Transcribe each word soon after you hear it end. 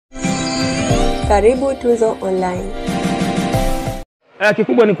Karibu Tuzo Online.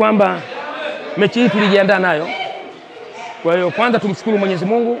 Kikubwa ni kwamba mechi hii tulijiandaa nayo. Kwa hiyo kwanza tumshukuru Mwenyezi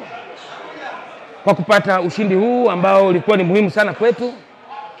Mungu kwa kupata ushindi huu ambao ulikuwa ni muhimu sana kwetu.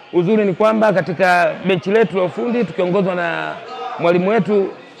 Uzuri ni kwamba katika benchi letu la ufundi tukiongozwa na mwalimu wetu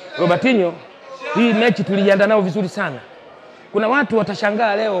ROBERTIHNO, hii mechi tulijiandaa nao vizuri sana. Kuna watu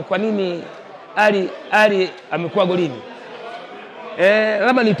watashangaa leo kwa nini Ali amekuwa golini.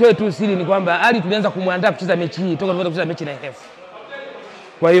 Labda nitoe tu siri ni kwamba Ali tulianza kumwandaa kucheza mechi hii toka tulianza kucheza mechi na IHF.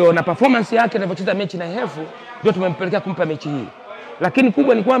 Kwa hiyo na performance yake anapocheza mechi na IHF ndio tumempelekea kumpa mechi hii. Lakini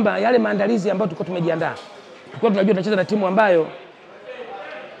kubwa ni kwamba yale maandalizi ambayo tulikuwa tumejiandaa. Tulikuwa tunajua tunacheza na timu ambayo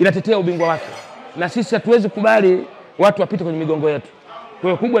inatetea ubingwa wake. Na sisi hatuwezi kubali watu wapite kwenye migongo yetu. Kwa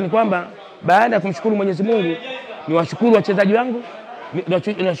hiyo kubwa ni kwamba baada ya kumshukuru Mwenyezi Mungu, niwashukuru wachezaji wangu,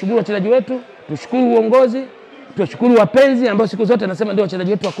 niwashukuru wachezaji wetu, tushukuru uongozi, tushukuru wapenzi ambao siku zote nasema ndio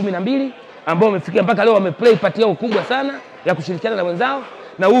wachezaji wetu wa 12 ambao wamefikia mpaka leo wameplay part yao kubwa sana ya kushirikiana na wenzao,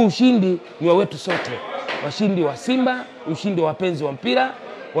 na huu ushindi ni wa wetu sote. Washindi wa Simba, ushindi wa wapenzi wa mpira,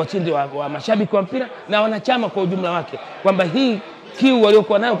 washindi wa mashabiki wa mpira na wanachama kwa ujumla wake. Kwamba hii kiu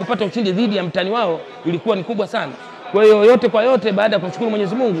waliokuwa nayo kupata ushindi dhidi ya mtani wao ilikuwa ni kubwa sana. Kwa hiyo yote kwa yote, baada ya kumshukuru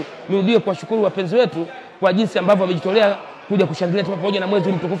Mwenyezi Mungu, nirudie kuwashukuru wapenzi wetu kwa jinsi ambavyo wamejitolea kuja kushangilia pamoja na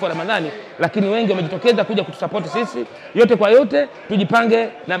mwezi mtukufu wa Ramadhani, lakini wengi wamejitokeza kuja kutusupport sisi. Yote kwa yote, tujipange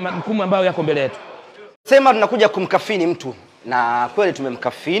na majukumu ambayo yako mbele yetu. Sema tunakuja kumkafini mtu na kweli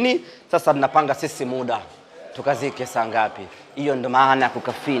tumemkafini, sasa tunapanga sisi muda tukazike saa ngapi. Hiyo ndo maana ya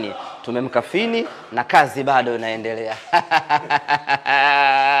kukafini. Tumemkafini na kazi bado inaendelea.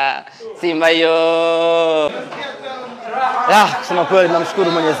 Simba hiyo. Kusema kweli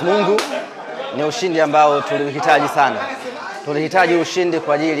tunamshukuru Mwenyezi Mungu. Ni ushindi ambao tulihitaji sana. Tulihitaji ushindi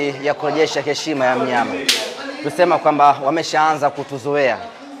kwa ajili ya kurejesha heshima ya mnyama. Tusema kwamba wameshaanza kutuzoea.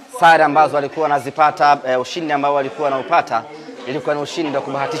 Sare ambazo walikuwa wanazipata, ushindi ambao walikuwa wanaupata ilikuwa ni ushindi wa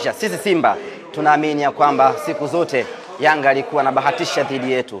kubahatisha. Sisi Simba tunaamini ya kwamba siku zote Yanga alikuwa anabahatisha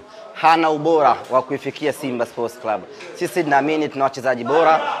dhidi yetu. Hana ubora wa kuifikia Simba Sports Club. Sisi tunaamini tuna wachezaji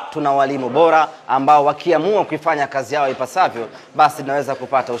bora, tuna walimu bora ambao wakiamua kuifanya kazi yao ipasavyo, basi tunaweza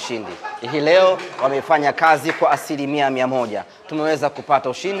kupata ushindi. Hii leo wamefanya kazi kwa 100%. Tumeweza kupata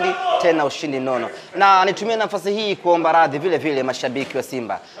ushindi, tena ushindi nono. Na nitumie nafasi hii kuomba radhi vile vile mashabiki wa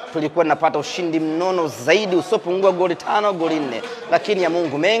Simba. Tulikuwa tunapata ushindi mnono zaidi usopungua goli 5, goli 4. Lakini ya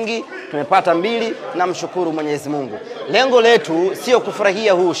Mungu mengi, tumepata 2 na mshukuru Mwenyezi Mungu. Lengo letu sio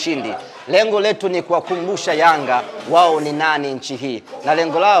kufurahia huu ushindi. Lengo letu ni kuwakumbusha Yanga wao ni nani nchi hii. Na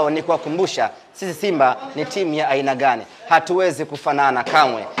lengo lao ni kuwakumbusha sisi Simba ni timu ya aina gani. Hatuwezi kufanana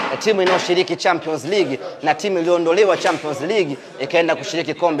kamwe. Timu inayoshiriki Champions League na timu iliyoondolewa Champions League ikaenda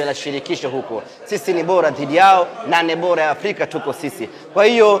kushiriki kombe la shirikisho huko. Sisi ni bora dhidi yao, na ni bora ya Afrika tuko sisi. Kwa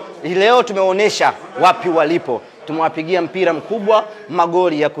hiyo leo tumeonyesha wapi walipo. Tumewapigia mpira mkubwa,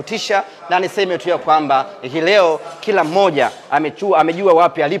 magoli ya kutisha, na niseme tu ya kwamba hii leo kila mmoja amejua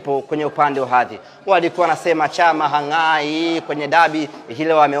wapi alipo kwenye upande wa hadhi. Walikuwa nasema Chama hangai kwenye dabi, hii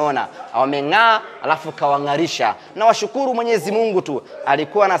leo wameona wameng'aa, alafu kawangarisha. Na washukuru Mwenyezi Mungu tu,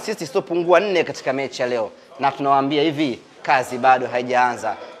 alikuwa na sisi sitopungua 4 katika mechi ya leo. Na tunawaambia hivi, kazi bado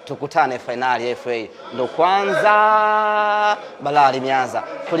haijaanza. Tukutane finali ya FA. Ndo kwanza balaa limeanza.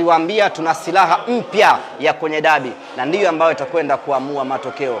 Tuliwaambia tuna silaha mpya ya kwenye dabi, na ndiyo ambayo itakwenda kuamua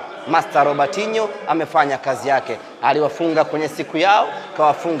matokeo. Master ROBERTIHNO amefanya kazi yake. Aliwafunga kwenye siku yao,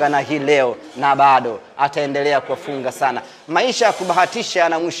 kawafunga na hii leo, na bado ataendelea kuwafunga sana. Maisha ya kubahatisha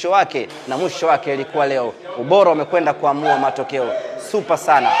na mwisho wake, na mwisho wake ilikuwa leo. Ubora umekwenda kuamua matokeo. Super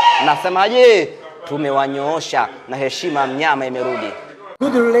sana. Nasemaje? Tumewanyoosha na heshima mnyama imerudi.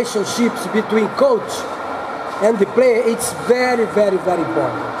 Good relationships between coach and the player, it's very, very, very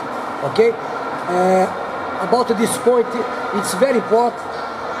important. Okay? About this point, it's very important.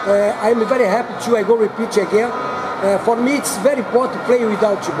 I'm very happy to, I go repeat again. For me, it's very important to play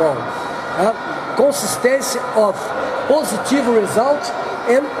without the ball. Consistency of positive results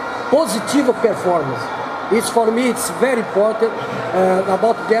and positive performance. For me, it's very important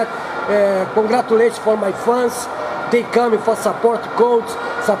about that. Congratulations for my fans. They come for support coach,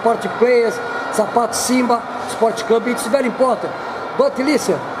 support players, support Simba Sports Club. It's very important. But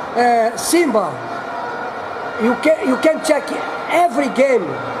listen, Simba, you can check every game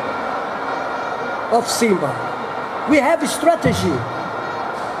of Simba. We have a strategy.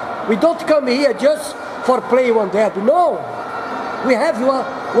 We don't come here just for play one day. No, we have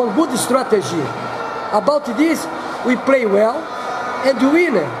one good strategy. About this, we play well and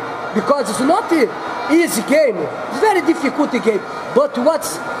win, because it's not easy game. It's very difficult game. But what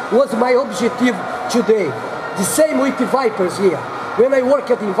was my objective today? The same with the Vipers here. When I worked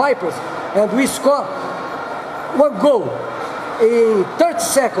in Vipers, and we score one goal in 30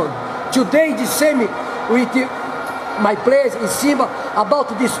 seconds. Today the same with my players in Simba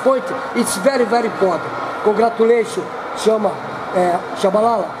about this point. It's very, very important. Congratulations,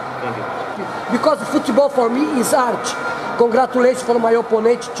 Shabalala. Thank you. Because football for me is art. Congratulations for my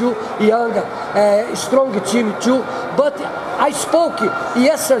opponent too, young, strong team too. But I spoke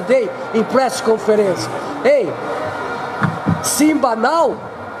yesterday in press conference. Hey, Simba now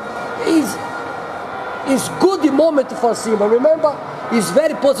is good moment for Simba. Remember, it's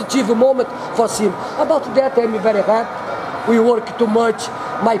very positive moment for Simba. About that, I'm very happy. We work too much.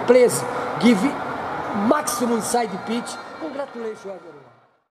 My players give maximum inside the pitch. Congratulations, everyone.